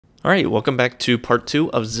Alright, welcome back to part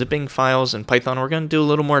 2 of zipping files in Python. We're going to do a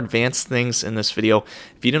little more advanced things in this video.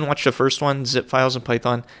 If you didn't watch the first one, zip files in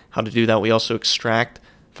Python, how to do that. We also extract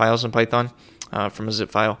files in Python from a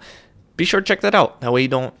zip file. Be sure to check that out. That way you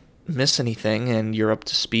don't miss anything and you're up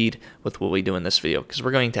to speed with what we do in this video, because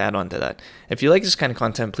we're going to add on to that. If you like this kind of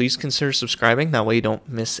content, please consider subscribing. That way you don't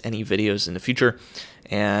miss any videos in the future.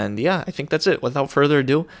 And yeah, I think that's it. Without further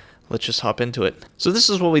ado, let's just hop into it. So this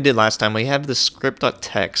is what we did last time. We have the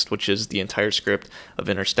script.txt, which is the entire script of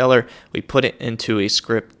Interstellar. We put it into a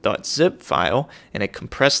script.zip file, and it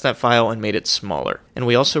compressed that file and made it smaller. And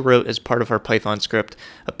we also wrote, as part of our Python script,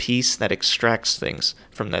 a piece that extracts things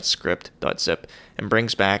from that script.zip and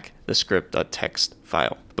brings back the script.txt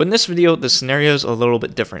file. But in this video, the scenario is a little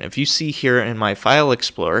bit different. If you see here in my file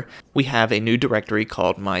explorer, we have a new directory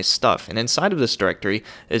called my stuff. And inside of this directory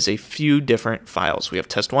is a few different files. We have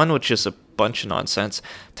test1, which is a bunch of nonsense,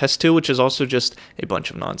 test2, which is also just a bunch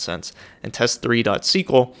of nonsense, and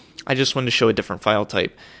test3.sql. I just wanted to show a different file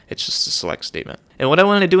type. It's just a select statement. And what I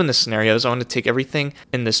want to do in this scenario is I want to take everything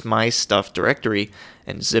in this my stuff directory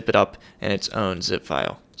and zip it up in its own zip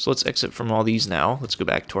file. So let's exit from all these now. Let's go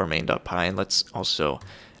back to our main.py, and let's also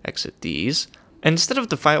exit these. And instead of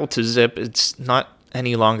the file to zip, it's not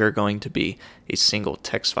any longer going to be a single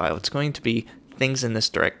text file. It's going to be things in this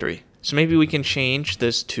directory. So maybe we can change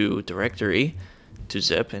this to directory to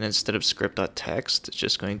zip, and instead of script.txt, it's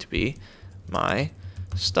just going to be my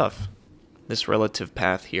stuff, this relative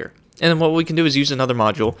path here. And then what we can do is use another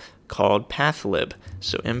module called pathlib.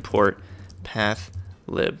 So import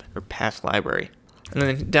pathlib, or path library. And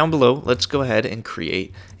then down below, let's go ahead and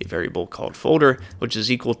create a variable called folder, which is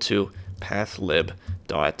equal to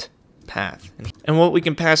pathlib.path. And what we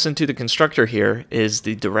can pass into the constructor here is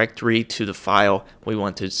the directory to the file we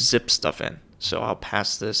want to zip stuff in. So I'll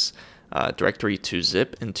pass this directory to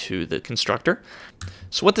zip into the constructor.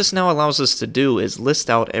 So what this now allows us to do is list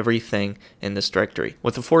out everything in this directory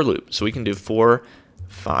with a for loop. So we can do for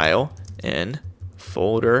file in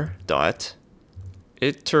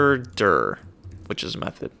folder.iterdir, which is a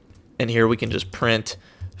method. And here we can just print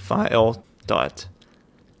file.name.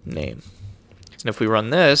 And if we run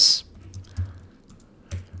this,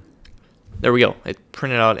 there we go. It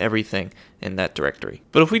printed out everything in that directory.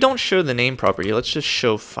 But if we don't show the name property, let's just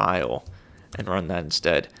show file and run that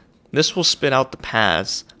instead. This will spit out the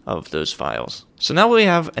paths of those files. So now we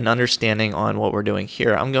have an understanding on what we're doing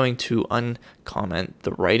here. I'm going to uncomment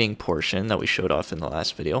the writing portion that we showed off in the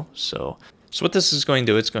last video. So what this is going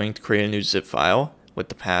to do, it's going to create a new zip file with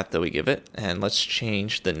the path that we give it. And let's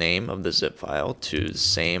change the name of the zip file to the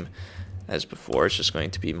same as before. It's just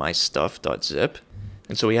going to be mystuff.zip.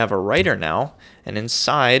 And so we have a writer now, and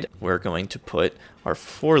inside we're going to put our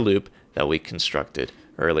for loop that we constructed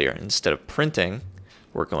earlier. Instead of printing,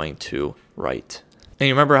 we're going to write. And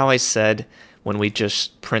you remember how I said when we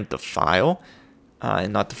just print the file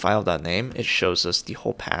and not the file.name, it shows us the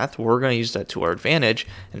whole path? We're going to use that to our advantage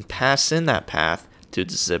and pass in that path to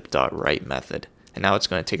the zip.write method. And now it's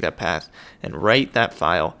going to take that path and write that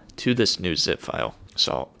file to this new zip file.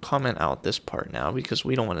 So I'll comment out this part now because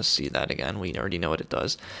we don't want to see that again. We already know what it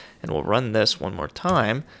does. And we'll run this one more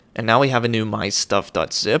time. And now we have a new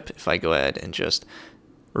mystuff.zip. If I go ahead and just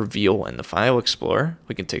reveal in the file explorer,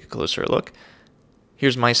 we can take a closer look.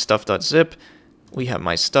 Here's mystuff.zip. We have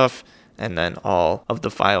my stuff and then all of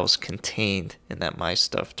the files contained in that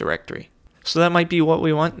mystuff directory. So that might be what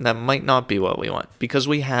we want, that might not be what we want, because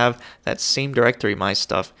we have that same directory,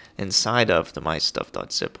 mystuff, inside of the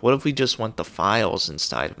mystuff.zip. What if we just want the files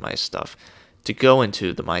inside of mystuff to go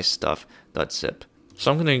into the mystuff.zip?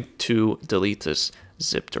 So I'm going to delete this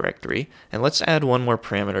zip directory, and let's add one more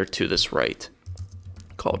parameter to this write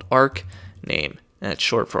called arc name, and it's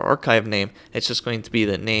short for archive name. It's just going to be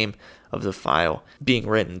the name of the file being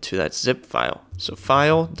written to that zip file. So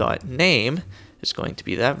file.name is going to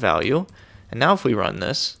be that value. And now if we run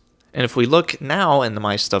this, and if we look now in the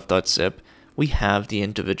mystuff.zip, we have the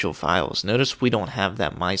individual files. Notice we don't have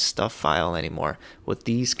that mystuff file anymore with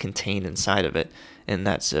these contained inside of it in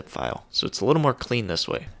that zip file. So it's a little more clean this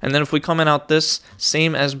way. And then if we comment out this,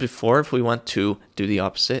 same as before, if we want to do the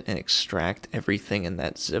opposite and extract everything in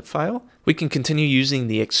that zip file, we can continue using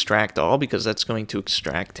the extract all, because that's going to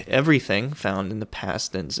extract everything found in the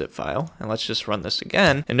past in zip file. And let's just run this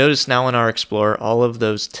again. And notice now in our Explorer, all of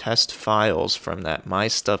those test files from that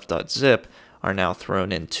mystuff.zip are now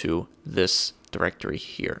thrown into this directory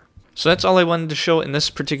here. So that's all I wanted to show in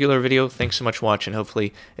this particular video. Thanks so much for watching.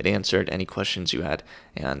 Hopefully it answered any questions you had.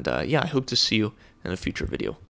 And yeah, I hope to see you in a future video.